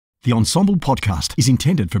The Ensombl podcast is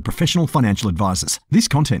intended for professional financial advisors. This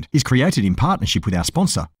content is created in partnership with our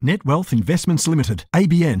sponsor, Net Wealth Investments Limited,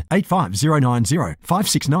 ABN 85090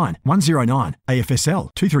 569 109,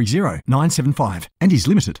 AFSL 230975, and is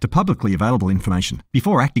limited to publicly available information.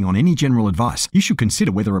 Before acting on any general advice, you should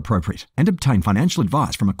consider whether appropriate and obtain financial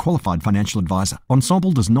advice from a qualified financial advisor.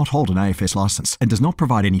 Ensombl does not hold an AFS license and does not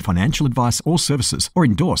provide any financial advice or services or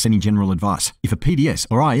endorse any general advice. If a PDS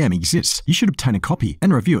or IM exists, you should obtain a copy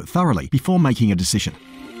and review it thoroughly before making a decision.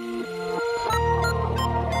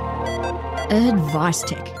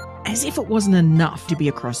 AdviceTech. As if it wasn't enough to be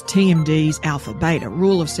across TMDs, alpha, beta,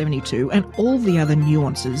 rule of 72, and all the other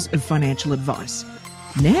nuances of financial advice.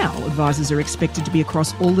 Now, advisors are expected to be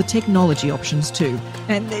across all the technology options too,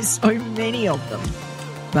 and there's so many of them.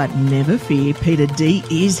 But never fear, Peita D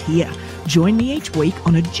is here. Join me each week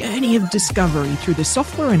on a journey of discovery through the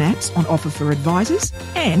software and apps on offer for advisors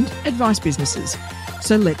and advice businesses.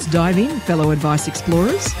 So let's dive in, fellow advice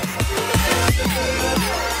explorers.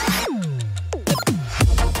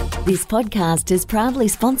 This podcast is proudly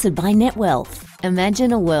sponsored by NetWealth.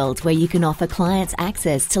 Imagine a world where you can offer clients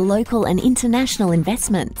access to local and international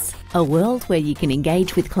investments. A world where you can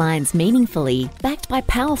engage with clients meaningfully, backed by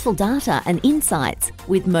powerful data and insights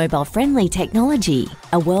with mobile-friendly technology.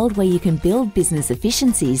 A world where you can build business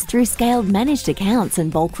efficiencies through scaled managed accounts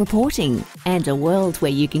and bulk reporting. And a world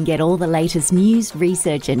where you can get all the latest news,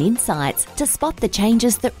 research and insights to spot the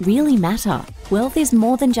changes that really matter. Wealth is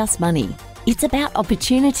more than just money. It's about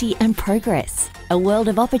opportunity and progress. A world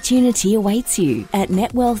of opportunity awaits you at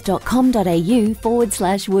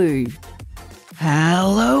netwealth.com.au/woo.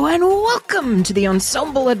 Hello and welcome to the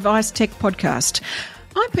Ensombl AdviceTech podcast.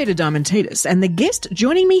 I'm Peita Diamantidis, and the guest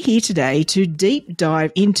joining me here today to deep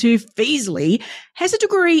dive into Feezily has a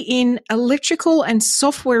degree in electrical and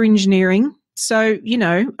software engineering. So, you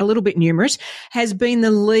know, a little bit numerous, has been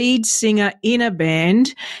the lead singer in a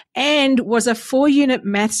band and was a 4-unit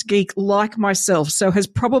maths geek like myself. So has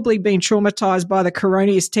probably been traumatized by the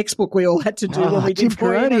Coronius textbook we all had to do when we did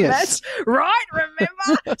 4-unit maths. Right?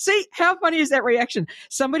 Remember? See, how funny is that reaction?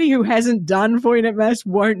 Somebody who hasn't done 4-unit maths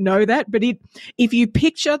won't know that. But if you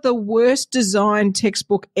picture the worst designed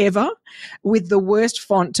textbook ever with the worst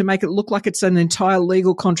font to make it look like it's an entire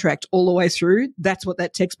legal contract all the way through, that's what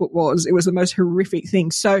that textbook was. It was the most horrific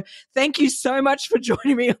thing. So thank you so much for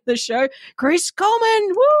joining me on the show, Chris Colman.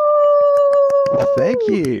 Woo! Thank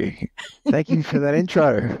you. Thank you for that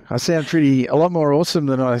intro. I sound a lot more awesome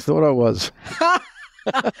than I thought I was.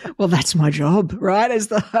 Well, that's my job, right, as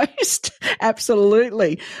the host?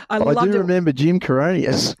 Absolutely. I do remember Jim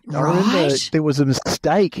Coronius. Right? I remember there was a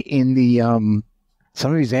mistake in the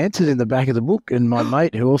some of his answers in the back of the book, and my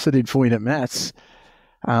mate, who also did 4-unit maths,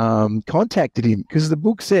 contacted him because the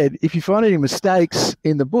book said, if you find any mistakes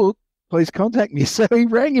in the book, please contact me. So he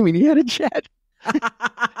rang him and he had a chat.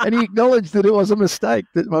 And he acknowledged that it was a mistake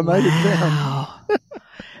that my mate had found.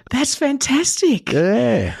 That's fantastic.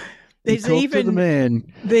 Yeah. There's you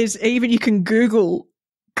can Google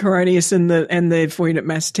Coronius and the 4-unit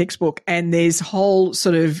maths textbook, and there's whole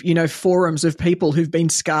sort of, forums of people who've been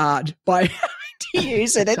scarred by to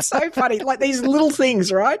use it. It's so funny. Like these little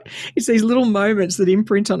things, right? It's these little moments that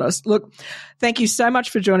imprint on us. Look, thank you so much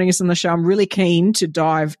for joining us on the show. I'm really keen to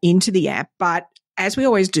dive into the app, but as we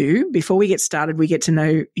always do, before we get started, we get to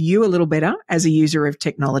know you a little better as a user of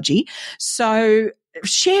technology. So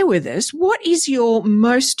share with us, what is your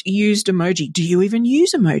most used emoji? Do you even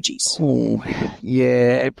use emojis? Oh,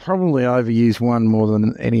 yeah, I probably overuse one more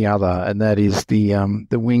than any other, and that is the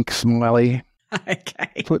wink smiley.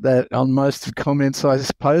 Okay. Put that on most comments I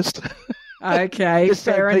post. Okay, just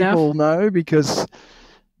fair so enough. People know, because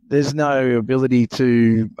there's no ability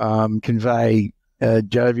to convey a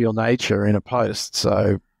jovial nature in a post.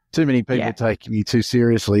 So too many people take me too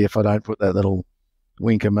seriously if I don't put that little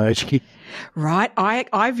wink emoji. Right.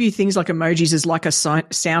 I view things like emojis as like a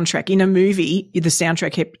soundtrack. In a movie, the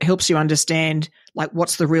soundtrack helps you understand like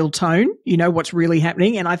what's the real tone, what's really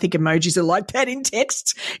happening. And I think emojis are like that in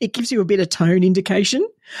texts. It gives you a bit of tone indication.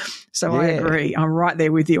 So I agree. I'm right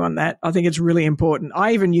there with you on that. I think it's really important.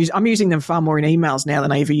 I'm using them far more in emails now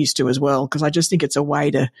than I ever used to as well, because I just think it's a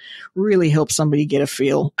way to really help somebody get a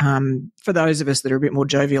feel. For those of us that are a bit more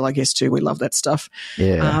jovial, I guess, too, we love that stuff.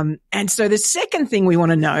 Yeah. And so the second thing we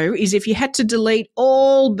want to know is if you had to delete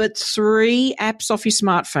all but 3 apps off your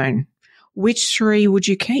smartphone, which 3 would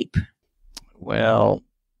you keep? Well,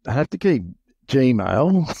 I have to keep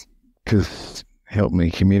Gmail because it helped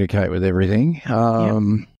me communicate with everything.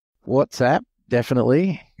 WhatsApp,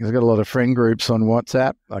 definitely. I've got a lot of friend groups on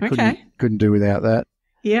WhatsApp. I couldn't do without that.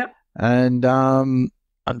 Yeah. And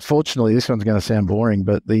unfortunately, this one's going to sound boring,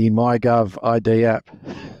 but the MyGov ID app.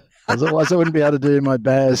 Otherwise, I wouldn't be able to do my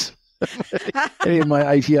BAS, any of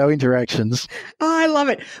my ATO interactions. Oh, I love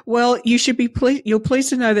it. Well, you should be you're pleased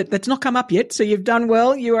to know that that's not come up yet. So you've done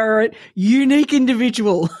well. You are a unique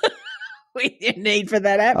individual with your need for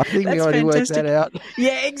that app. I think we already worked that out.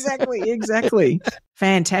 Yeah, exactly.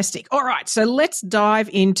 Fantastic. All right. So let's dive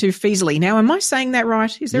into Feezily. Now, am I saying that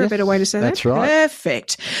right? Is there a better way to say that? That's right.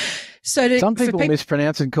 Perfect. So some people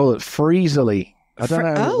mispronounce and call it Feezily. I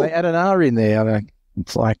don't know. They add an R in there.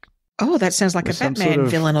 It's like, oh, that sounds like a Batman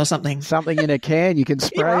villain or something. Something in a can you can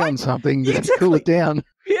spray on something to cool it down.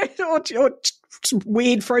 Yeah, or some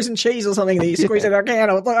weird frozen cheese or something that you squeeze out of a can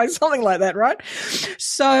or something like that, right?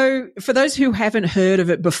 So for those who haven't heard of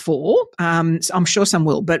it before, I'm sure some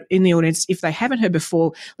will, but in the audience, if they haven't heard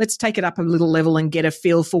before, let's take it up a little level and get a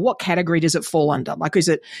feel for what category does it fall under? Like, is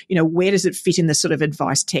it, where does it fit in the sort of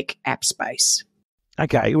advice tech app space?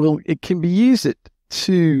 Okay, well, it can be used at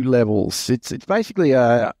two levels. It's basically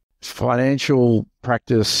a financial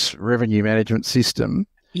practice revenue management system.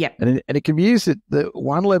 Yep. And it can be used at the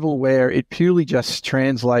one level where it purely just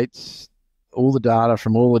translates all the data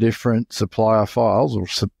from all the different supplier files or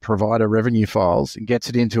provider revenue files and gets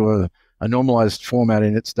it into a normalized format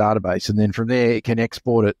in its database. And then from there, it can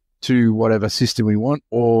export it to whatever system we want,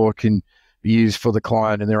 or can be used for the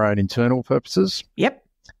client and their own internal purposes. Yep.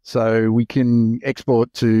 So we can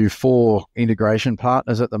export to 4 integration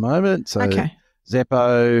partners at the moment. So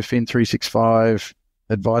Xeppo, Fin365,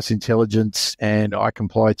 Advice Intelligence, and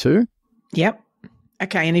iComply2. Yep.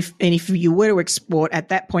 Okay. And if you were to export at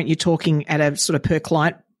that point, you're talking at a sort of per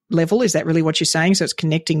client level. Is that really what you're saying? So it's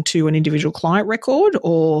connecting to an individual client record,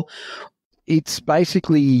 or? It's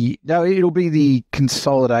basically, no, it'll be the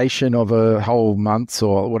consolidation of a whole month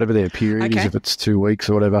or whatever their period is, if it's 2 weeks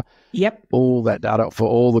or whatever. Yep. All that data for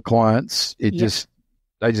all the clients. They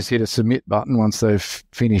just hit a submit button once they've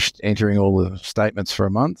finished entering all the statements for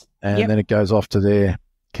a month, and then it goes off to their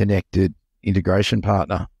connected integration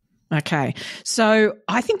partner. Okay. So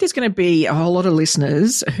I think there's going to be a whole lot of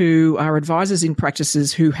listeners who are advisors in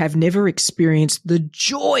practices who have never experienced the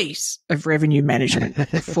joys of revenue management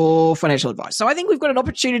for financial advice. So I think we've got an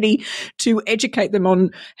opportunity to educate them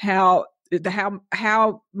on how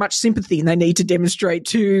much sympathy they need to demonstrate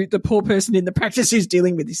to the poor person in the practice who's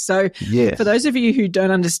dealing with this. So for those of you who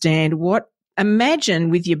don't understand, imagine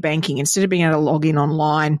with your banking, instead of being able to log in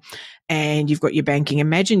online and you've got your banking,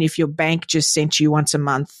 imagine if your bank just sent you once a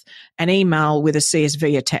month an email with a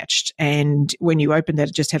CSV attached, and when you opened that,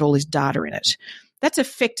 it just had all this data in it. That's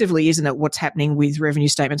effectively, isn't it, what's happening with revenue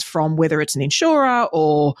statements from whether it's an insurer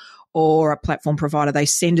or a platform provider. They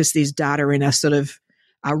send us this data in a sort of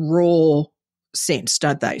a raw sense,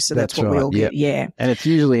 don't they? So that's what we all get. Yeah. And it's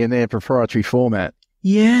usually in their proprietary format.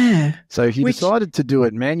 Yeah. So if you decided to do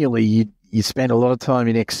it manually, you spend a lot of time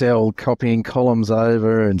in Excel copying columns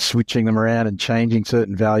over and switching them around and changing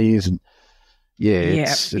certain values. And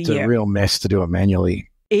it's a real mess to do it manually.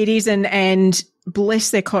 It is, and bless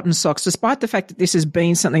their cotton socks, despite the fact that this has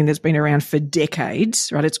been something that's been around for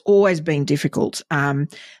decades, right? It's always been difficult.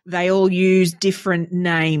 They all use different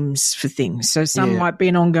names for things. So some might be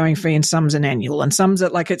an ongoing fee and some's an annual, and some's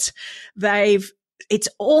it's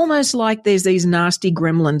almost like there's these nasty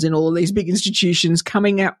gremlins in all of these big institutions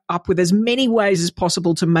coming up with as many ways as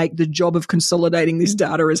possible to make the job of consolidating this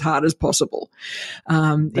data as hard as possible.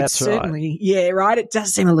 It's certainly, right. It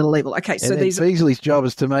does seem a little evil. Okay, so Feezily's job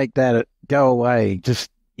is to make that go away. Just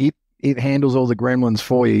it handles all the gremlins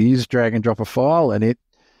for you. You just drag and drop a file, and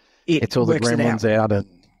it's all the gremlins out and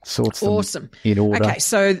sorts them in order. Okay,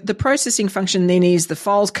 so the processing function then is the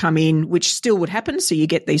files come in, which still would happen. So you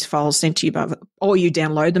get these files sent to you, or you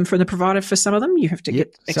download them from the provider. For some of them, you have to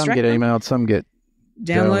some get emailed, some get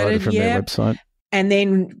downloaded from their website. And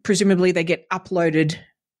then presumably they get uploaded,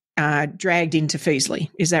 dragged into Feezily.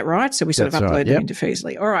 Is that right? So we sort of upload them into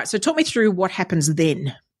Feezily. All right, so talk me through what happens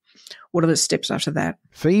then. What are the steps after that?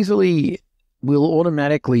 Feezily will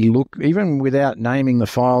automatically look, even without naming the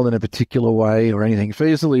file in a particular way or anything,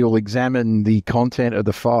 Feezily will examine the content of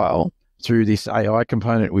the file through this AI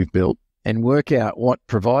component we've built and work out what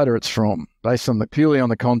provider it's from based on purely on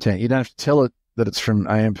the content. You don't have to tell it that it's from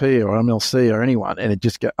AMP or MLC or anyone, and it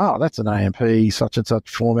just go, oh, that's an AMP, such and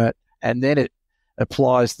such format, and then it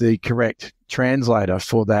applies the correct translator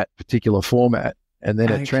for that particular format, and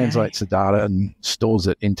then it translates the data and stores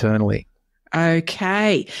it internally.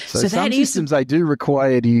 Okay. So some systems, they do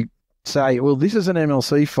require you say, well, this is an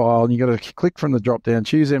MLC file, and you've got to click from the drop-down,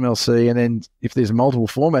 choose MLC, and then if there's multiple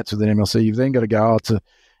formats within MLC, you've then got to go to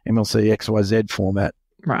MLC XYZ format.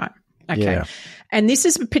 Right. Okay. Yeah. And this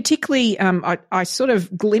is particularly, I sort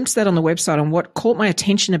of glimpsed that on the website, and what caught my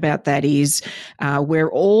attention about that is we're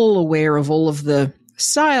all aware of all of the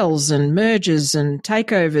sales and mergers and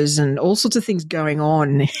takeovers and all sorts of things going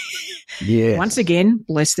on. Yeah. Once again,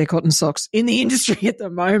 bless their cotton socks in the industry at the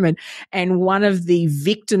moment. And one of the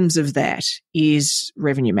victims of that is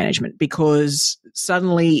revenue management, because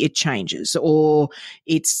suddenly it changes or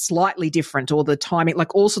it's slightly different, or the timing,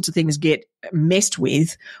 like all sorts of things get messed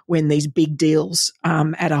with when these big deals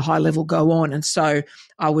at a high level go on. And so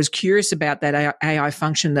I was curious about that AI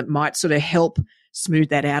function that might sort of help smooth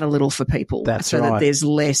that out a little for people. That's so right. that there's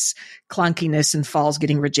less clunkiness and files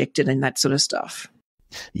getting rejected and that sort of stuff.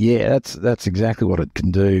 Yeah, that's exactly what it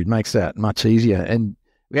can do. It makes that much easier. And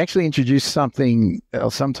we actually introduced something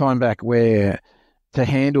some time back where to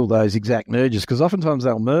handle those exact merges, because oftentimes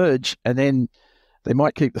they'll merge and then they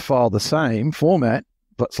might keep the file the same format,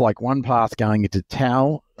 but it's like one path going into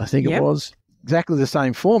TAL, I think it was, exactly the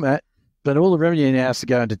same format, but all the revenue now has to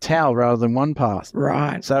go into TAL rather than one path.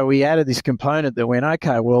 Right. So we added this component that went,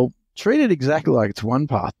 okay, well, treat it exactly like it's one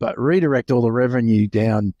path, but redirect all the revenue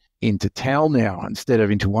down into TAL now instead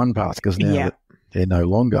of into one path, because now they're no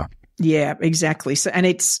longer. Yeah, exactly. So, and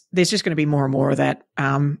there's just going to be more and more of that,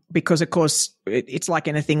 because of course it's like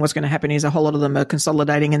anything. What's going to happen is a whole lot of them are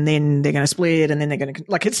consolidating, and then they're going to split, and then they're going to,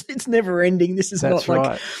 like, it's never ending. This is That's not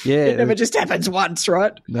right. like, yeah, it never just happens once,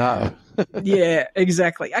 right? No. Yeah,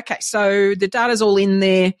 exactly. Okay, so the data's all in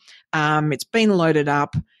there. It's been loaded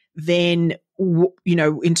up. Then,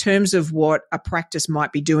 in terms of what a practice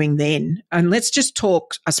might be doing then, and let's just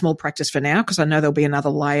talk a small practice for now, because I know there'll be another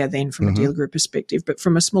layer then from a dealer group perspective, but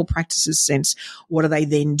from a small practice's sense, what are they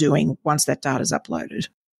then doing once that data's uploaded?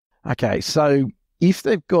 Okay, so if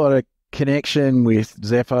they've got a connection with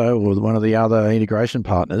Xeppo or one of the other integration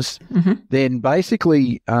partners, then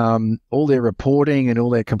basically all their reporting and all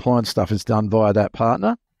their compliance stuff is done via that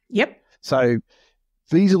partner. Yep. So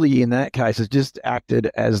Feezily in that case has just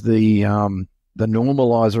acted as the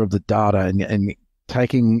normalizer of the data and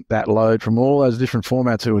taking that load from all those different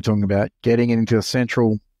formats that we're talking about, getting it into a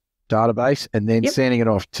central database, and then sending it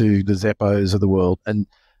off to the Zeppos of the world. And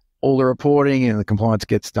all the reporting and the compliance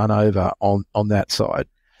gets done over on that side.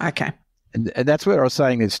 Okay. And that's where I was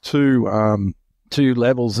saying there's two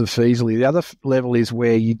levels of Feezily. The other level is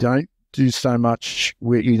where you don't do so much,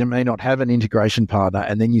 where you may not have an integration partner,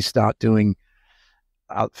 and then you start doing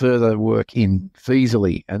further work in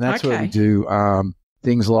Feezily. And that's where we do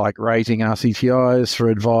things like raising RCTIs for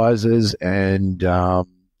advisors and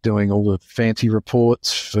doing all the fancy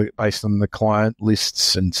reports based on the client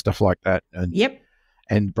lists and stuff like that. And,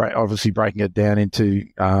 and obviously breaking it down into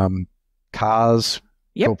CARs,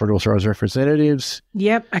 corporate authorised representatives.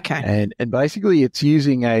 Okay. And basically it's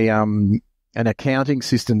using an accounting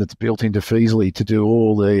system that's built into Feezily to do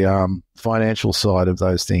all the financial side of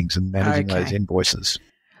those things and managing those invoices.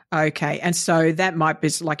 Okay. And so that might be,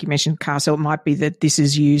 like you mentioned, car, so it might be that this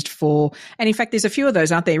is used for, and in fact, there's a few of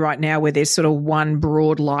those, aren't there, right now, where there's sort of one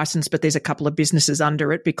broad license, but there's a couple of businesses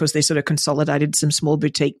under it because they're sort of consolidated some small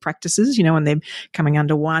boutique practices, and they're coming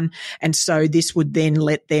under one. And so this would then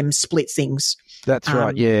let them split things. That's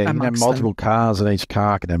right. Yeah. You can have multiple cars, and each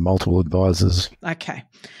car can have multiple advisors. Okay.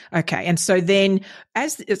 And so then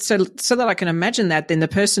so that I can imagine that, then the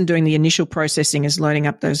person doing the initial processing is loading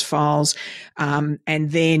up those files. And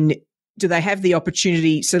then do they have the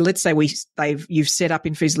opportunity? So let's say you've set up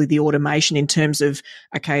in Feezily the automation in terms of,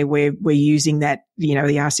 okay, we're using that, the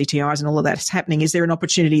RCTIs and all of that's happening. Is there an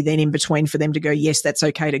opportunity then in between for them to go, yes, that's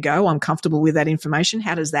okay to go, I'm comfortable with that information?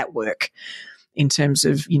 How does that work in terms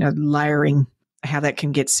of, layering, how that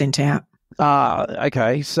can get sent out?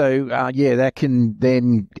 Okay. So, that can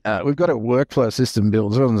then, we've got a workflow system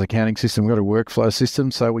built, as well as an accounting system. We've got a workflow system,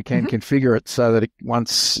 so we can configure it so that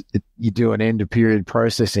once you do an end of period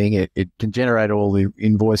processing, it can generate all the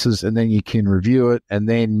invoices, and then you can review it, and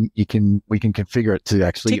then we can configure it to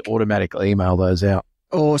actually automatically email those out.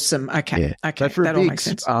 Awesome. Okay. Yeah. Okay. So for that all makes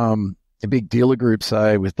sense. A big dealer group,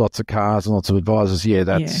 say, with lots of cars and lots of advisors,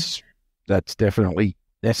 that's definitely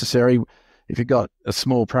necessary. If you've got a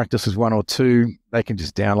small practice with one or two, they can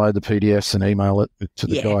just download the PDFs and email it to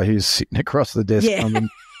the guy who's sitting across the desk from them.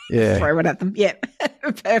 Yeah. Throw it at them. Yeah.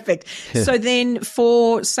 Perfect. Yeah. So then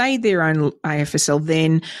for, say, their own AFSL,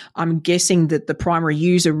 then I'm guessing that the primary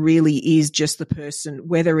user really is just the person,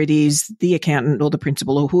 whether it is the accountant or the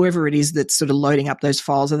principal or whoever it is that's sort of loading up those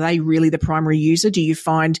files. Are they really the primary user? Do you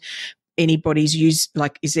find anybody's use,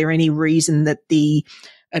 like, is there any reason that the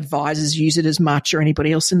advisors use it as much or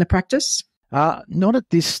anybody else in the practice? Not at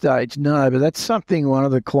this stage, no, but that's something one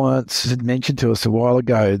of the clients had mentioned to us a while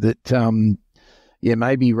ago that,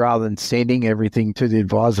 maybe rather than sending everything to the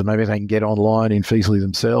advisor, maybe they can get online in Feezily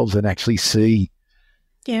themselves and actually see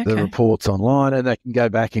the reports online, and they can go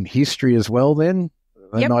back in history as well then.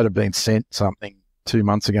 They might have been sent something 2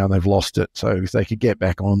 months ago and they've lost it. So if they could get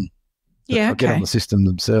back on, get on the system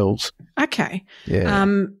themselves. Okay. Yeah.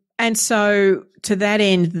 And so to that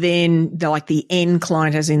end, then the end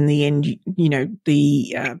client, as in the end,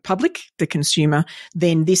 the public, the consumer,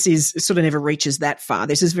 then this is sort of never reaches that far.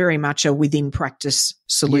 This is very much a within practice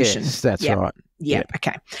solution. Yes, that's right. Yeah.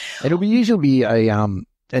 Okay. It'll usually be an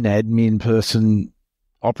admin person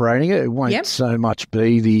operating it. It won't so much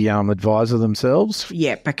be the advisor themselves.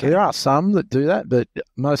 Yep. Okay. There are some that do that, but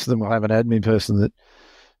most of them will have an admin person that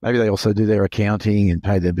maybe they also do their accounting and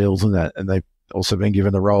pay their bills and that, and they've also been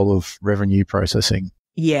given the role of revenue processing.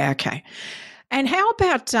 Yeah. Okay. And how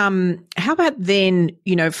about then,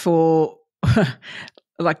 for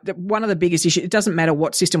one of the biggest issues, it doesn't matter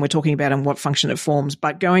what system we're talking about and what function it forms,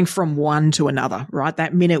 but going from one to another, right?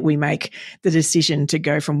 That minute we make the decision to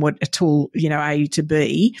go from what a tool, A to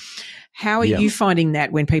B, how are you finding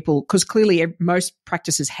that when people, because clearly most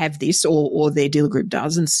practices have this or their dealer group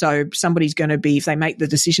does. And so somebody's going to be, if they make the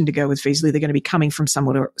decision to go with Feezily, they're going to be coming from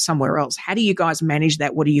somewhere else. How do you guys manage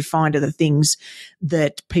that? What do you find are the things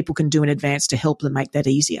that people can do in advance to help them make that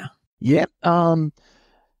easier? Yeah.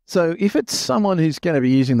 So if it's someone who's going to be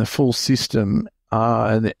using the full system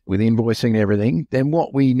with invoicing and everything, then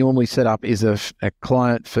what we normally set up is a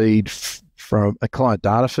client feed from a client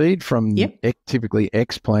data feed from typically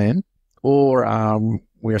X Plan, or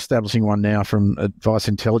we're establishing one now from Advice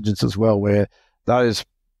Intelligence as well, where those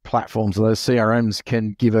platforms, those CRMs,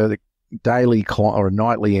 can give a daily or a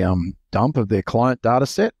nightly dump of their client data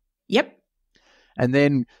set. Yep. And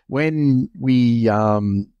then when we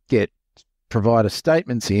get provider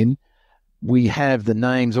statements in, we have the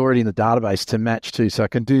names already in the database to match to, so I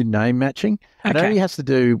can do name matching. Okay. It only has to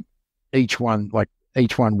do each one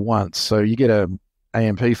once. So you get a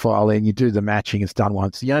AMP file in, you do the matching, it's done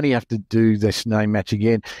once. You only have to do this name match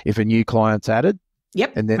again if a new client's added.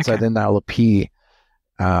 Yep. And then so then they'll appear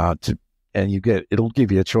it'll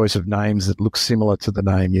give you a choice of names that look similar to the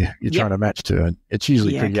name you're trying to match to, and it's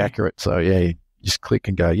usually pretty accurate. So you just click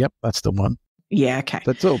and go, yep, that's the one. Yeah, okay.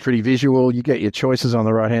 That's all pretty visual. You get your choices on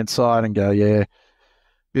the right-hand side and go,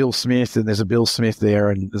 Bill Smith, and there's a Bill Smith there,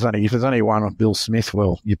 and if there's only one on Bill Smith,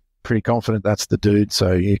 well, you're pretty confident that's the dude,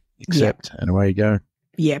 so you accept, and away you go.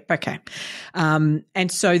 Yep, okay. And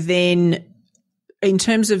so then in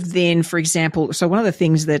terms of then, for example, so one of the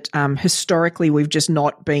things that historically we've just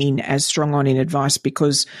not been as strong on in advice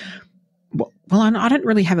because I don't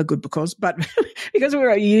really have a good but because we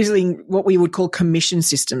were using what we would call commission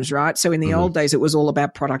systems, right? So in the old days, it was all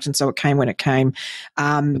about product, and so it came when it came.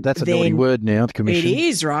 But that's a naughty word now, commission. It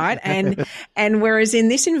is, right? And whereas in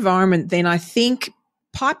this environment, then I think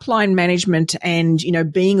pipeline management and,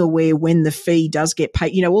 being aware when the fee does get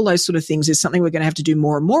paid, all those sort of things is something we're going to have to do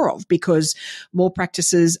more and more of because more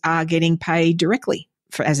practices are getting paid directly.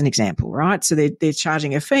 As an example, right? So they're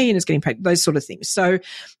charging a fee and it's getting paid, those sort of things. So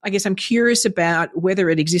I guess I'm curious about whether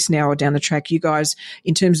it exists now or down the track, you guys,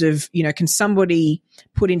 in terms of, can somebody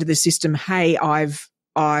put into the system, hey, I've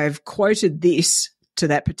quoted this to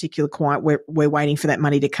that particular client, we're waiting for that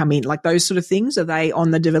money to come in, like those sort of things. Are they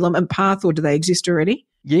on the development path or do they exist already?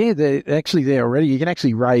 Yeah, they're actually there already. You can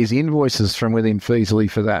actually raise invoices from within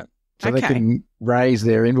Feezily for that. So they can raise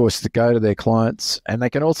their invoice to go to their clients, and they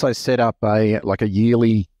can also set up a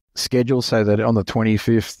yearly schedule so that on the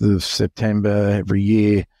 25th of September every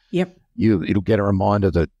year, it'll get a reminder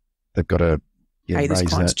that they've got to pay this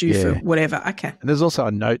client's due for whatever. Okay. And there's also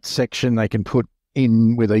a note section they can put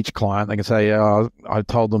in with each client. They can say, I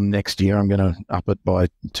told them next year I'm going to up it by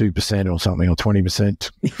 2% or something, or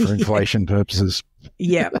 20% for inflation purposes.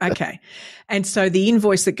 Yeah. Okay. And so the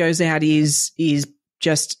invoice that goes out is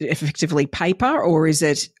just effectively paper, or is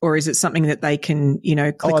it something that they can,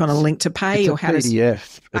 click on a link to pay, or how does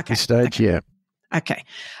PDF at this stage? Okay. Okay.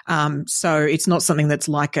 So it's not something that's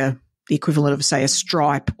like the equivalent of, say, a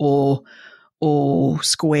Stripe or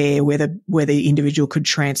Square where the individual could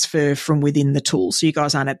transfer from within the tool. So you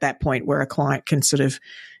guys aren't at that point where a client can sort of,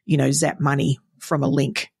 zap money from a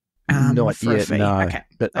link. Not yet, no. Okay.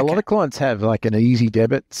 But a lot of clients have like an easy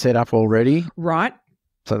debit set up already. Right.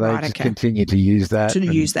 So they just continue to use that.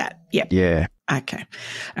 Yep. Yeah. Okay.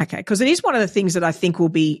 Because it is one of the things that I think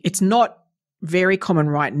it's not very common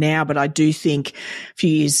right now, but I do think a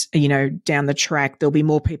few years, down the track, there'll be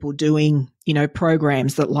more people doing,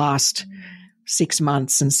 programs that last 6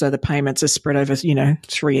 months. And so the payments are spread over,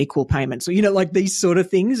 3 equal payments, or, like these sort of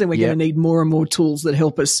things. And we're going to need more and more tools that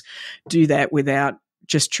help us do that without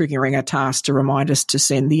just triggering a task to remind us to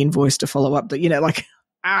send the invoice to follow up.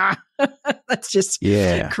 That, that's just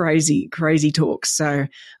crazy talk. So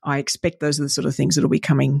I expect those are the sort of things that'll be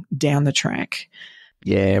coming down the track.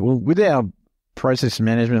 Yeah, well, with our process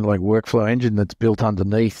management, like workflow engine that's built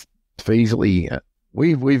underneath Feezily.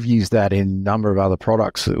 We've used that in a number of other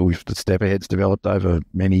products that Step Ahead's developed over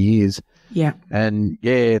many years. Yeah. And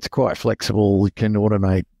yeah, it's quite flexible. We can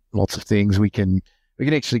automate lots of things. We can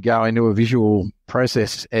actually go into a visual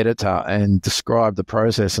process editor and describe the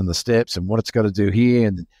process and the steps and what it's got to do here,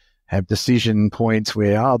 and have decision points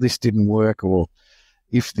where, oh, this didn't work, or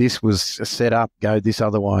if this was set up, go this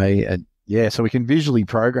other way. And yeah, so we can visually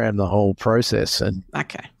program the whole process and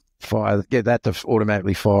get that to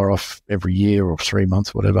automatically fire off every year or 3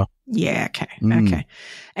 months, whatever. Yeah, okay. Okay.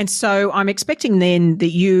 And so I'm expecting then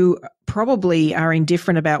that you probably are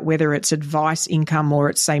indifferent about whether it's advice income or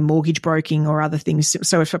it's, say, mortgage broking or other things.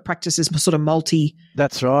 So if a practice is sort of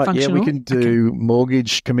That's right. Yeah, we can do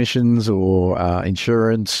mortgage commissions or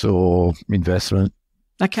insurance or investment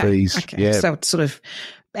fees. Okay. Yeah. So it's sort of,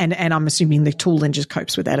 and I'm assuming the tool then just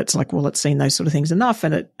copes with that. It's like, well, it's seen those sort of things enough,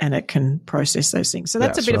 and it can process those things. So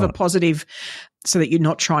that's a bit of a positive, so that you're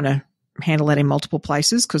not trying to handle that in multiple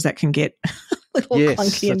places, because that can get a little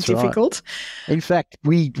clunky and difficult. Right. In fact,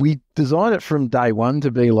 we designed it from day one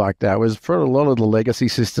to be like that. It was for a lot of the legacy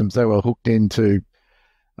systems, they were hooked into,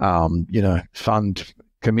 fund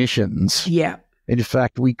commissions. Yeah. In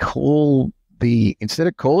fact, we instead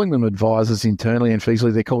of calling them advisors internally and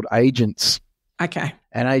Feezily, they're called agents. Okay.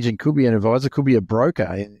 An agent could be an advisor, could be a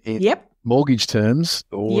broker in mortgage terms,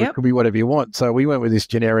 or it could be whatever you want. So we went with this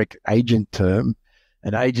generic agent term,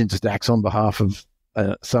 and agent just acts on behalf of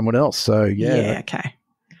someone else. So, okay.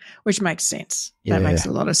 Which makes sense. That makes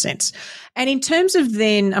a lot of sense. And in terms of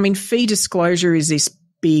then, I mean, fee disclosure is this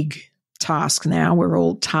big task now we're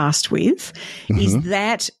all tasked with. Is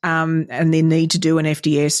that, and the need to do an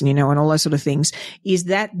FDS and all those sort of things, is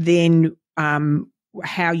that then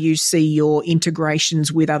how you see your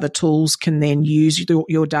integrations with other tools can then use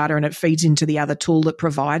your data, and it feeds into the other tool that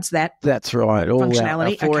provides that? That's right. All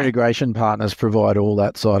functionality. Our four integration partners provide all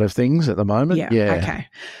that side of things at the moment. Yeah.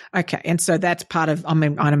 Okay. And so that's part of, I'm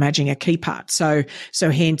imagining, a key part. So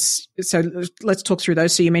let's talk through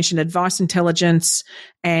those. So you mentioned Advice Intelligence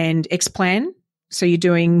and Xplan. So you're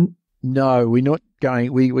doing... No, we're not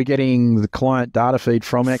going. We're getting the client data feed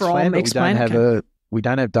from Xplan, but we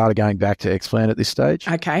don't have data going back to Xplan at this stage.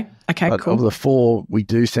 Okay, but cool. Of the four we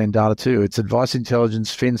do send data to, it's Advice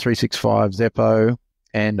Intelligence, Fin 365, Xeppo,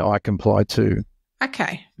 and iComply too.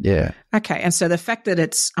 Okay. Yeah. Okay. And so the fact that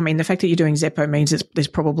you're doing Xeppo means there's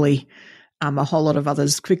probably a whole lot of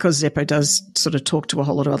others, because Xeppo does sort of talk to a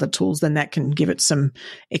whole lot of other tools, then that can give it some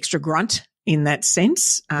extra grunt in that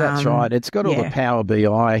sense. That's right. It's got all the Power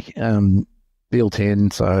BI built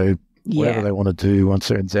in, so whatever they want to do, once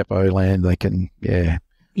they're in Xeppo land, they can, go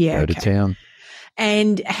to town.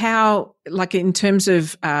 And how, like in terms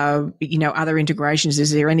of, other integrations,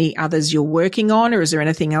 is there any others you're working on, or is there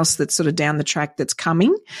anything else that's sort of down the track that's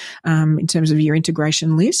coming in terms of your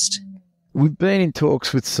integration list? We've been in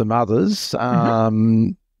talks with some others.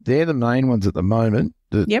 They're the main ones at the moment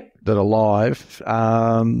that are live.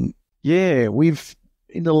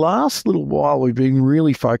 In the last little while, we've been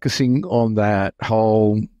really focusing on that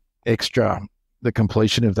whole the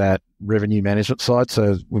completion of that revenue management side.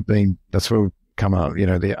 So that's where we've come up,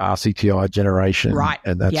 the RCTI generation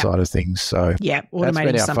and that side of things. So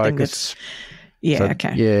automating that's been our focus.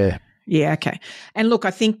 Okay. And look,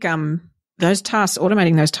 I think automating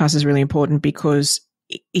those tasks is really important, because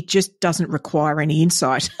it just doesn't require any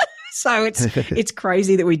insight. So it's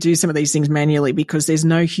crazy that we do some of these things manually, because there's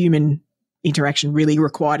no human interaction really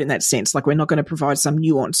required in that sense. Like, we're not going to provide some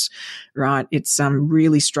nuance, right? It's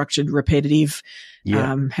really structured, repetitive,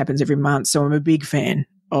 happens every month. So I'm a big fan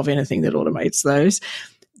of anything that automates those.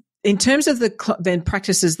 In terms of the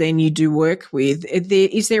practices then you do work with,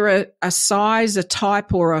 is there a size, a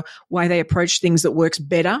type, or a way they approach things that works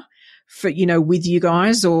better for, with you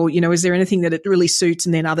guys? Or, is there anything that it really suits,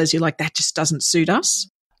 and then others you're like, that just doesn't suit us?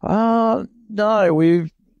 No,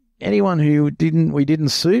 anyone who we didn't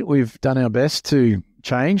suit, we've done our best to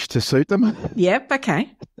change to suit them. Yep.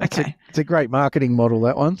 Okay. It's a great marketing model,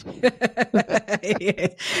 that one.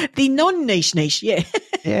 The non-niche niche. Yeah.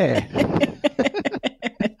 Yeah.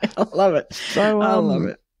 I love it. So, I love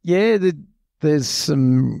it. Yeah. There's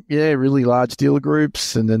some, really large dealer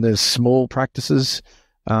groups, and then there's small practices.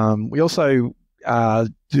 We also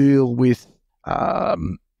deal with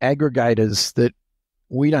aggregators that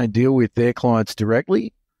we don't deal with their clients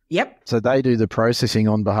directly. Yep. So they do the processing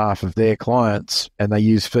on behalf of their clients, and they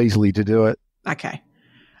use Feezily to do it. Okay.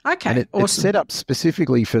 And awesome. It's set up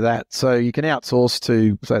specifically for that. So you can outsource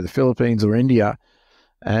to, say, the Philippines or India,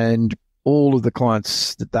 and all of the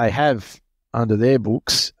clients that they have under their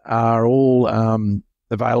books are all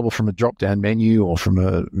available from a drop-down menu or from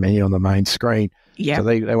a menu on the main screen. Yeah. So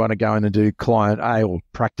they want to go in and do client A or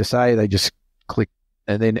practice A. They just click,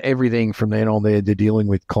 and then everything from then on there, they're dealing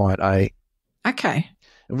with client A. Okay.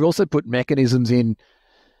 And we also put mechanisms in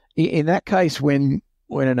that case when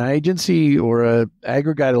an agency or a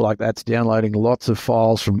aggregator like that's downloading lots of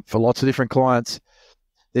files for lots of different clients,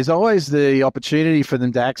 there's always the opportunity for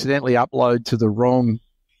them to accidentally upload to the wrong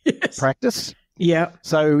practice. Yeah.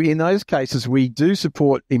 So in those cases, we do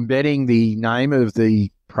support embedding the name of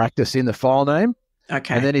the practice in the file name.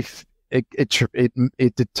 Okay. And then if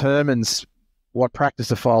it determines what practice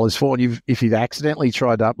the file is for, and if you've accidentally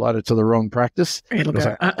tried to upload it to the wrong practice, it'll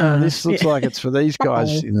go, like, this looks like it's for these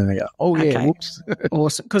guys. And then they go, Okay. whoops.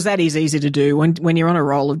 Awesome. Because that is easy to do. When you're on a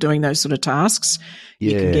roll of doing those sort of tasks,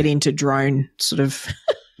 you can get into drone sort of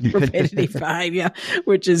repetitive behavior,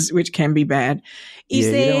 which can be bad. You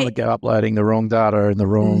don't want to go uploading the wrong data in the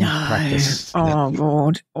wrong practice. Oh,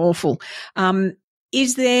 God, awful.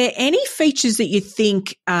 Is there any features that you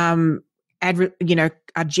think are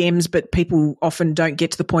gems, but people often don't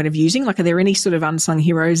get to the point of using? Like, are there any sort of unsung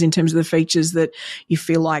heroes in terms of the features that you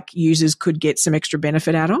feel like users could get some extra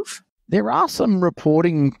benefit out of? There are some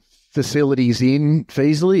reporting facilities in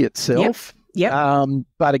Feezily itself. Yep.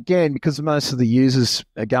 But again, because most of the users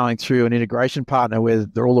are going through an integration partner where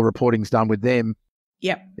all the reporting's done with them,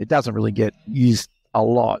 it doesn't really get used a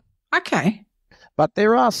lot. Okay. But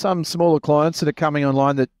there are some smaller clients that are coming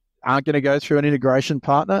online that aren't going to go through an integration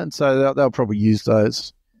partner, and so they'll probably use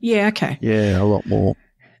those. Yeah, okay. Yeah, a lot more.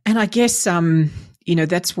 And I guess,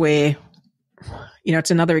 that's where,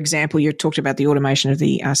 it's another example. You talked about the automation of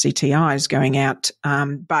the RCTIs going out,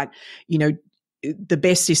 but, the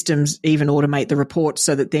best systems even automate the reports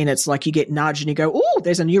so that then it's like you get nudged and you go, oh,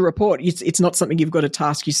 there's a new report. It's not something you've got to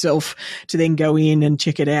task yourself to then go in and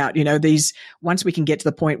check it out. Once we can get to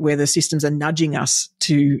the point where the systems are nudging us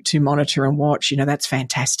to monitor and watch, that's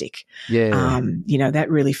fantastic. Yeah. That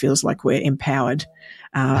really feels like we're empowered.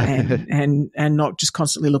 And not just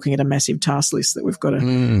constantly looking at a massive task list that we've got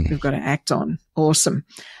to act on. Awesome.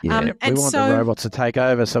 Yeah, we want the robots to take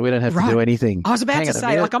over so we don't have to do anything. I was about to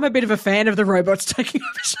say, I'm a bit of a fan of the robots taking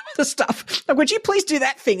over some of the stuff. Like, would you please do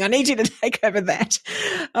that thing? I need you to take over that.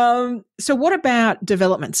 So what about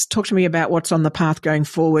developments? Talk to me about what's on the path going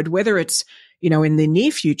forward, whether it's, in the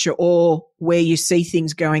near future or where you see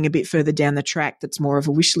things going a bit further down the track that's more of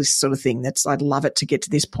a wish list sort of thing. I'd love it to get to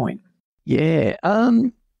this point. Yeah,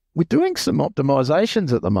 we're doing some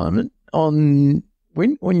optimizations at the moment on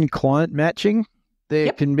when you're client matching.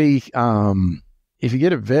 There can be, if you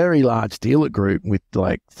get a very large dealer group with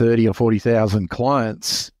like 30 or 40,000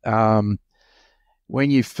 clients,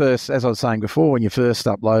 when you first, as I was saying before, when you first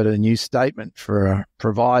upload a new statement for a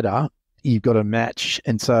provider, you've got to match.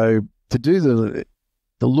 And so to do the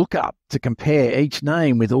lookup to compare each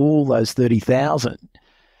name with all those 30,000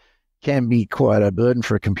 can be quite a burden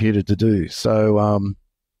for a computer to do. So,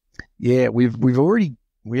 we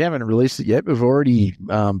haven't released it yet. We've already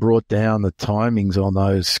brought down the timings on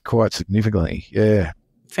those quite significantly. Yeah.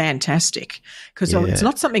 Fantastic. Because it's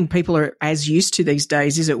not something people are as used to these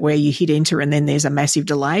days, is it, where you hit enter and then there's a massive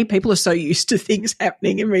delay? People are so used to things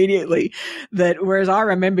happening immediately whereas I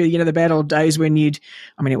remember, the bad old days when it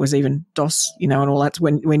was even DOS, and all that,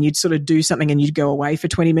 when you'd sort of do something and you'd go away for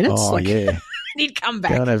 20 minutes. Oh, yeah. And he'd come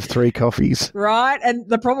back. Go and have 3 coffees. Right. And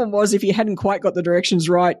the problem was, if you hadn't quite got the directions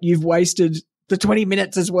right, you've wasted the 20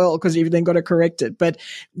 minutes as well, because you've then got to correct it. But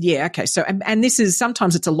yeah, okay. So, and this is,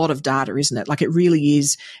 sometimes it's a lot of data, isn't it? Like, it really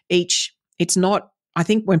is it's not, I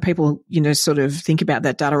think when people, sort of think about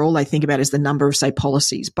that data, all they think about is the number of, say,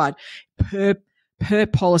 policies, but per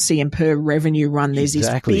policy and per revenue run, there's this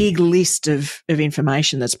big list of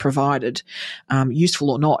information that's provided, useful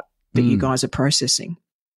or not, that you guys are processing.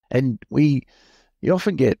 And you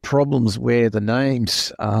often get problems where the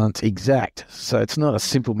names aren't exact. So it's not a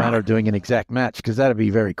simple matter of doing an exact match, because that'd be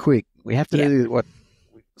very quick. We have to do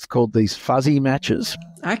what's called these fuzzy matches.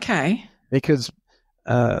 Okay. Because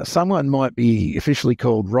someone might be officially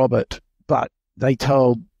called Robert, but they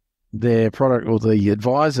told their product, or the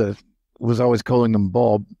advisor was always calling them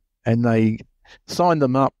Bob, and they signed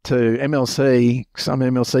them up to some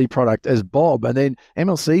MLC product as Bob, and then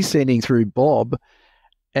MLC sending through Bob,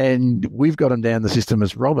 and we've got them down the system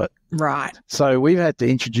as Robert. Right. So we've had to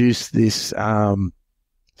introduce this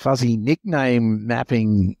fuzzy nickname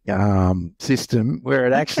mapping system where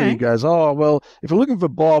it actually goes, oh, well, if we're looking for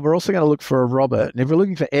Bob, we're also going to look for a Robert. And if we're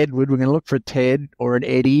looking for Edward, we're going to look for a Ted or an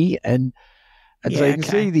Eddie. And so you can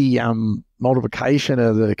see the multiplication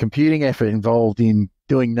of the computing effort involved in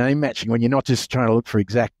doing name matching when you're not just trying to look for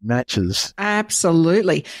exact matches.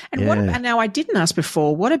 Absolutely. And what about, now, I didn't ask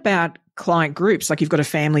before, what about client groups, like you've got a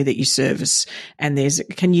family that you service, and is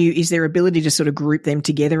there ability to sort of group them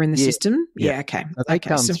together in the system? Yeah. Okay. They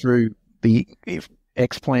come through the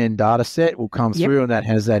X-Plan data set will come through, and that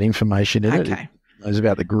has that information in it. It knows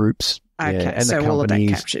about the groups. Okay. And so the all of that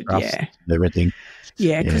companies, captured. trusts, Yeah. everything.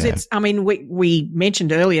 Yeah, because it's, I mean, we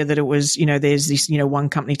mentioned earlier that it was, there's this, one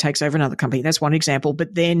company takes over another company. That's one example.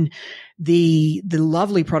 But then the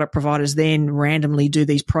lovely product providers then randomly do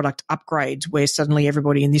these product upgrades where suddenly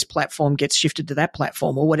everybody in this platform gets shifted to that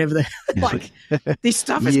platform or whatever. This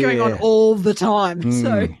stuff is going on all the time.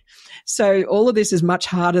 So all of this is much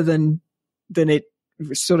harder than it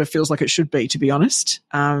sort of feels like it should be, to be honest,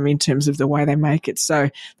 in terms of the way they make it. So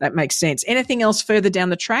that makes sense. Anything else further down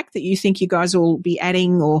the track that you think you guys will be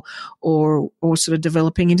adding or sort of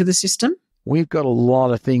developing into the system? We've got a lot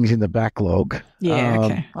of things in the backlog. Yeah,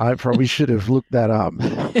 okay. I probably should have looked that up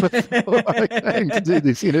before I came to do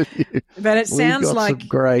this interview. But it sounds We've got like some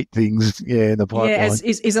great things, in the pipeline. Yeah,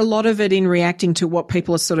 is a lot of it in reacting to what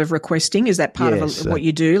people are sort of requesting? Is that part of what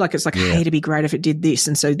you do? Like, it's like, hey, it'd be great if it did this.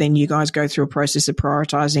 And so then you guys go through a process of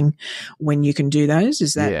prioritizing when you can do those.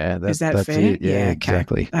 Is that, is that that's fair? it. Yeah,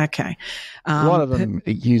 exactly. Okay. A lot of them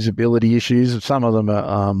are usability issues. Some of them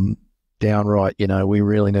are downright, we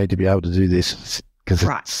really need to be able to do this because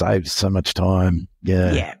it saves so much time.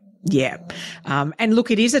 Yeah. And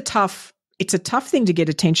look, it's a tough thing to get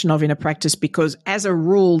attention of in a practice because as a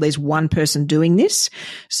rule, there's one person doing this.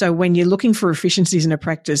 So when you're looking for efficiencies in a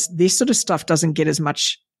practice, this sort of stuff doesn't get as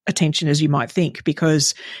much attention as you might think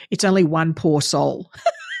because it's only one poor soul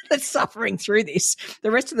that's suffering through this.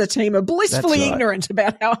 The rest of the team are blissfully ignorant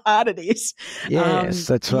about how hard it is. Yes,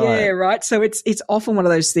 that's right. Yeah, right. So it's often one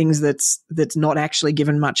of those things that's not actually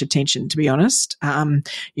given much attention, to be honest.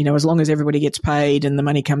 As long as everybody gets paid and the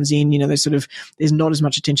money comes in, there's not as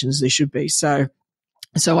much attention as there should be. So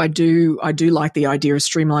I do like the idea of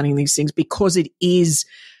streamlining these things because it's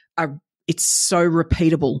so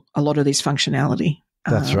repeatable, a lot of this functionality.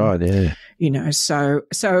 That's right, yeah. So,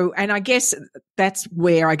 and I guess that's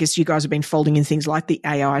where you guys have been folding in things like the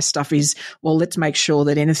AI stuff is, well, let's make sure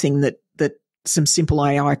that anything that some simple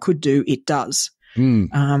AI could do, it does,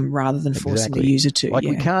 rather than forcing the user to.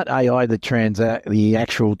 We can't AI the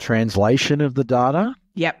actual translation of the data.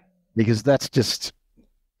 Yep. Because that's just,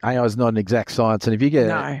 AI is not an exact science. And if you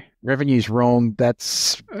get revenues wrong,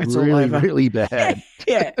 it's really, really bad.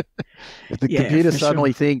 Yeah. If the computer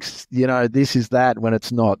suddenly thinks, this is that when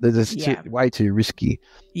it's not, it's way too risky.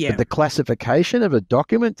 Yeah. But the classification of a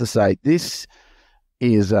document to say this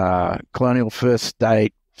is a colonial first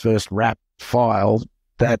state, first wrap file,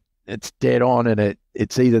 that it's dead on and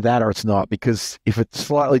it's either that or it's not. Because if it's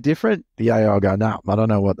slightly different, the AI will go, no, I don't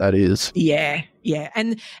know what that is. Yeah. Yeah.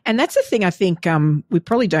 And that's the thing I think we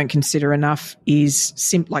probably don't consider enough is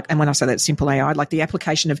and when I say that simple AI, like the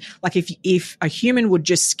application of like if a human would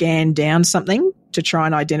just scan down something to try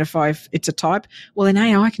and identify if it's a type, well, an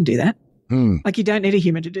AI can do that. Like you don't need a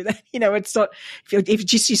human to do that. It's not, if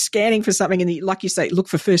just you're scanning for something and like you say, look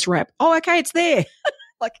for first wrap. Oh, okay, it's there.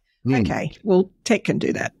 Okay, well, tech can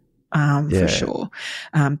do that. For sure.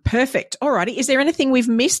 Perfect. Alrighty. Is there anything we've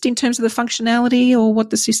missed in terms of the functionality or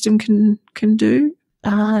what the system can do?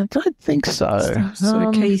 I don't think so. Sort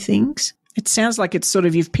of key things. It sounds like it's sort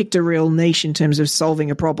of you've picked a real niche in terms of solving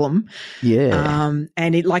a problem. Yeah.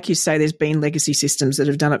 And it, like you say, there's been legacy systems that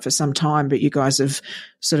have done it for some time, but you guys have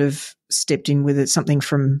sort of stepped in with it, something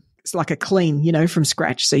it's like a clean, from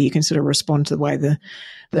scratch, so you can sort of respond to the way the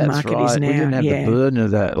market is now. We didn't have the burden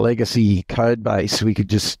of that legacy code base. We could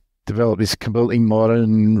just develop this completely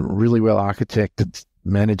modern, really well architected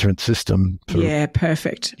management system.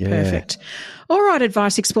 Perfect. All right,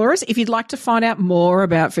 Advice Explorers, if you'd like to find out more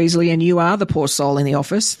about Feezily and you are the poor soul in the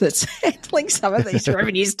office that's handling some of these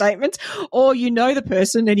revenue statements, or the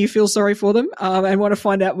person and you feel sorry for them and want to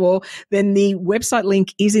find out more, then the website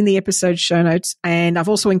link is in the episode show notes. And I've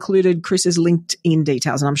also included Chris's LinkedIn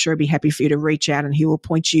details, and I'm sure it'd be happy for you to reach out and he will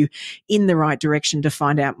point you in the right direction to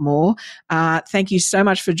find out more. Thank you so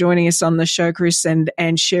much for joining us on the show, Chris, and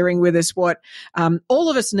sharing with us what all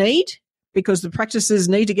of us need, because the practices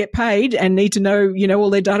need to get paid and need to know, all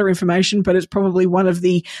their data information, but it's probably one of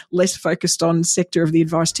the less focused on sector of the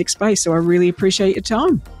advice tech space. So I really appreciate your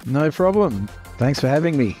time. No problem. Thanks for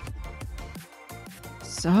having me.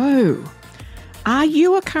 So, are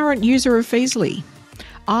you a current user of Feezily?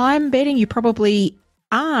 I'm betting you probably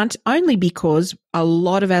aren't, only because a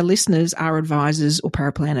lot of our listeners are advisors or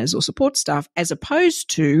paraplanners or support staff, as opposed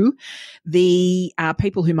to the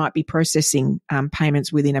people who might be processing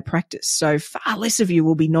payments within a practice. So far less of you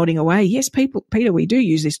will be nodding away. Yes, Peita, we do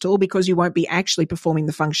use this tool, because you won't be actually performing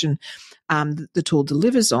the function the tool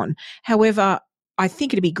delivers on. However, I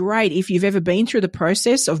think it'd be great if you've ever been through the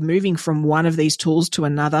process of moving from one of these tools to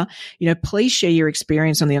another. Please share your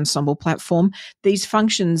experience on the Ensombl platform. These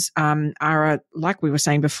functions are, like we were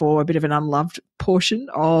saying before, a bit of an unloved portion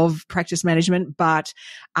of practice management, but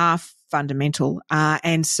are fundamental.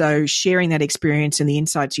 And so sharing that experience and the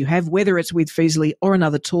insights you have, whether it's with Feezily or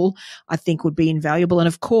another tool, I think would be invaluable. And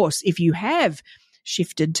of course, if you have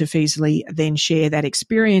shifted to Feezily, then share that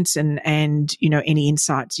experience and any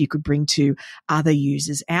insights you could bring to other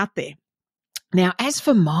users out there. Now, as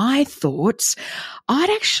for my thoughts,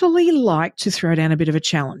 I'd actually like to throw down a bit of a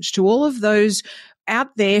challenge to all of those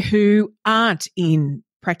out there who aren't in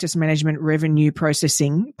practice management revenue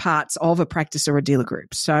processing parts of a practice or a dealer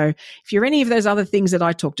group. So if you're any of those other things that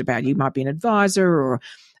I talked about, you might be an advisor or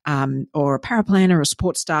a paraplanner or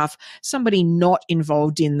support staff, somebody not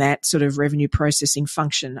involved in that sort of revenue processing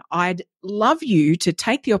function, I'd love you to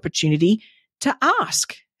take the opportunity to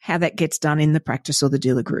ask how that gets done in the practice or the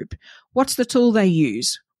dealer group. What's the tool they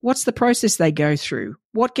use? What's the process they go through?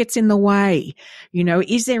 What gets in the way?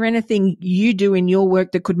 Is there anything you do in your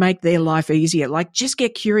work that could make their life easier? Like, just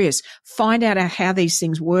get curious, find out how these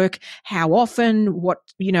things work, how often, what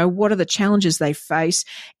are the challenges they face.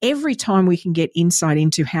 Every time we can get insight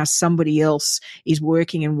into how somebody else is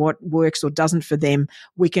working and what works or doesn't for them,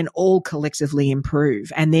 we can all collectively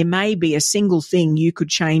improve. And there may be a single thing you could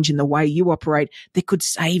change in the way you operate that could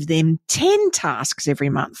save them 10 tasks every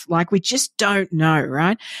month. Like, we just don't know,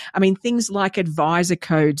 right? I mean, things like advisor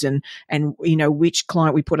codes and which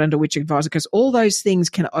client we put under which advisor, because all those things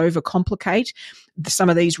can overcomplicate some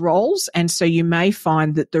of these roles. And so you may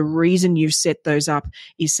find that the reason you've set those up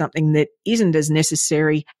is something that isn't as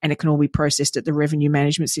necessary, and it can all be processed at the revenue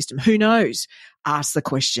management system. Who knows? Ask the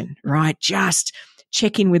question, right? Just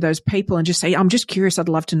check in with those people and just say, I'm just curious. I'd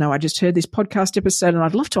love to know. I just heard this podcast episode and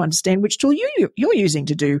I'd love to understand which tool you're using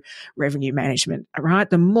to do revenue management, right?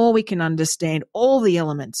 The more we can understand all the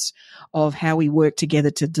elements of how we work together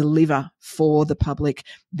to deliver for the public,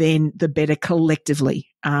 then the better collectively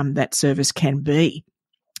that service can be.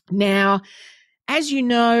 Now, as you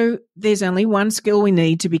know, there's only one skill we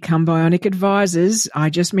need to become bionic advisors. I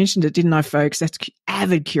just mentioned it, didn't I, folks? That's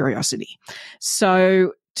avid curiosity.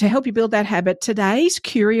 So to help you build that habit, today's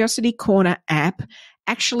Curiosity Corner app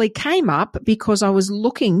actually came up because I was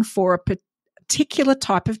looking for a particular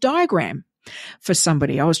type of diagram for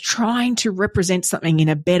somebody. I was trying to represent something in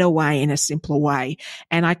a better way, in a simpler way.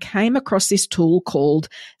 And I came across this tool called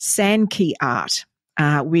Sankey Art,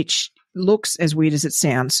 which looks as weird as it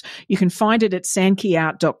sounds. You can find it at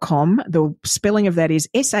sankeyart.com. The spelling of that is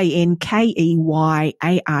Sankeyart.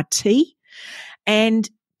 And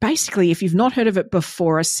basically, if you've not heard of it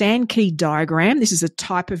before, a Sankey diagram, this is a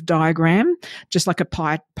type of diagram, just like a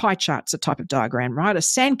pie chart's a type of diagram, right? A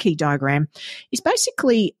Sankey diagram is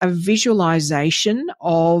basically a visualization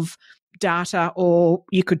of data, or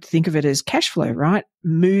you could think of it as cash flow, right?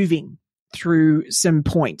 Moving through some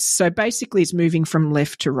points. So basically it's moving from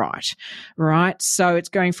left to right, right? So it's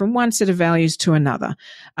going from one set of values to another.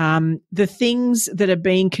 The things that are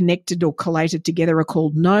being connected or collated together are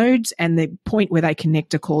called nodes, and the point where they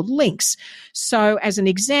connect are called links. So as an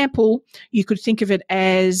example, you could think of it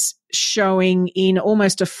as showing in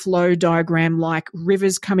almost a flow diagram, like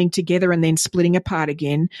rivers coming together and then splitting apart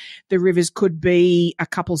again. The rivers could be a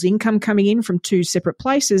couple's income coming in from two separate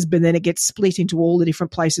places, but then it gets split into all the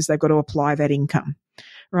different places they've got to apply that income,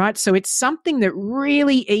 right? So it's something that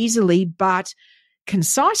really easily but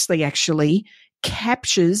concisely actually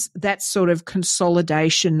captures that sort of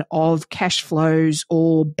consolidation of cash flows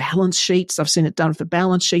or balance sheets. I've seen it done for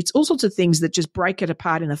balance sheets, all sorts of things that just break it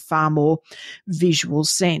apart in a far more visual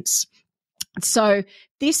sense. So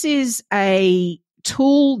this is a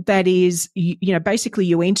tool that is, basically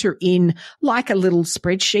you enter in like a little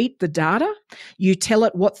spreadsheet, the data. You tell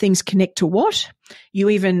it what things connect to what. You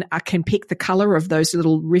even can pick the color of those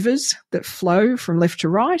little rivers that flow from left to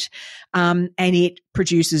right. And it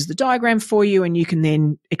produces the diagram for you, and you can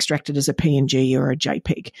then extract it as a PNG or a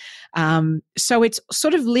JPEG. So it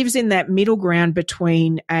sort of lives in that middle ground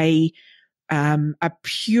between a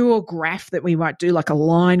pure graph that we might do, like a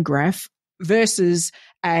line graph, versus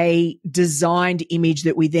a designed image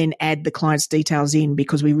that we then add the client's details in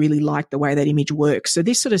because we really like the way that image works. So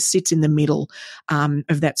this sort of sits in the middle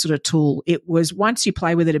of that sort of tool. It was, once you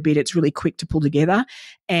play with it a bit, it's really quick to pull together.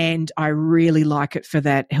 And I really like it for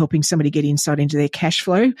that, helping somebody get insight into their cash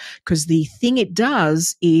flow, because the thing it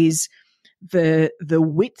does is the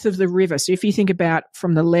width of the river. So if you think about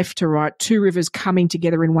from the left to right, two rivers coming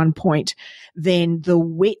together in one point, then the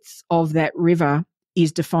width of that river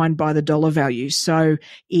is defined by the dollar value. So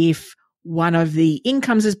if one of the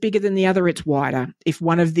incomes is bigger than the other, it's wider. If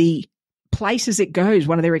one of the places it goes,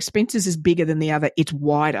 one of their expenses is bigger than the other, it's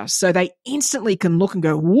wider. So they instantly can look and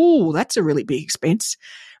go, whoa, that's a really big expense,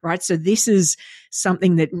 right? So this is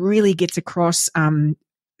something that really gets across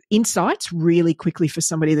insights really quickly for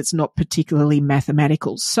somebody that's not particularly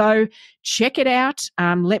mathematical. So check it out.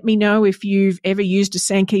 Let me know if you've ever used a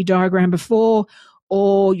Sankey diagram before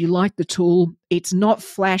or you like the tool. It's not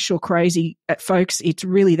flash or crazy, folks. It's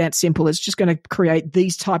really that simple. It's just going to create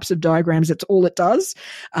these types of diagrams. That's all it does.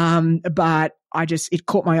 But it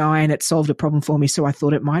caught my eye and it solved a problem for me. So I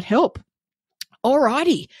thought it might help.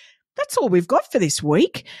 Alrighty. That's all we've got for this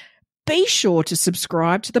week. Be sure to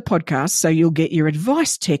subscribe to the podcast so you'll get your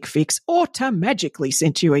advice tech fix auto-magically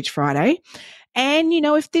sent to you each Friday. And,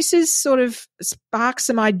 if this is sort of sparks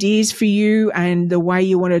some ideas for you and the way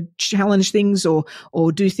you want to challenge things or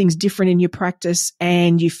do things different in your practice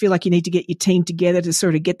and you feel like you need to get your team together to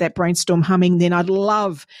sort of get that brainstorm humming, then I'd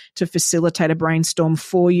love to facilitate a brainstorm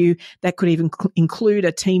for you. That could even include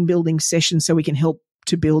a team building session so we can help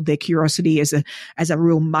to build their curiosity as a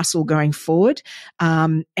real muscle going forward,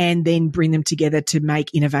 and then bring them together to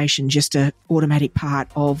make innovation just an automatic part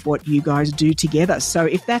of what you guys do together. So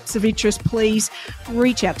if that's of interest, please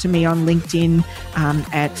reach out to me on LinkedIn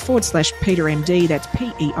at /PeitaMD. That's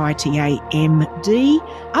PEITAMD.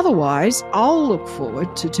 Otherwise, I'll look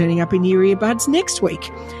forward to turning up in your earbuds next week.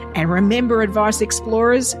 And remember, Advice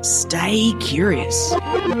Explorers, stay curious.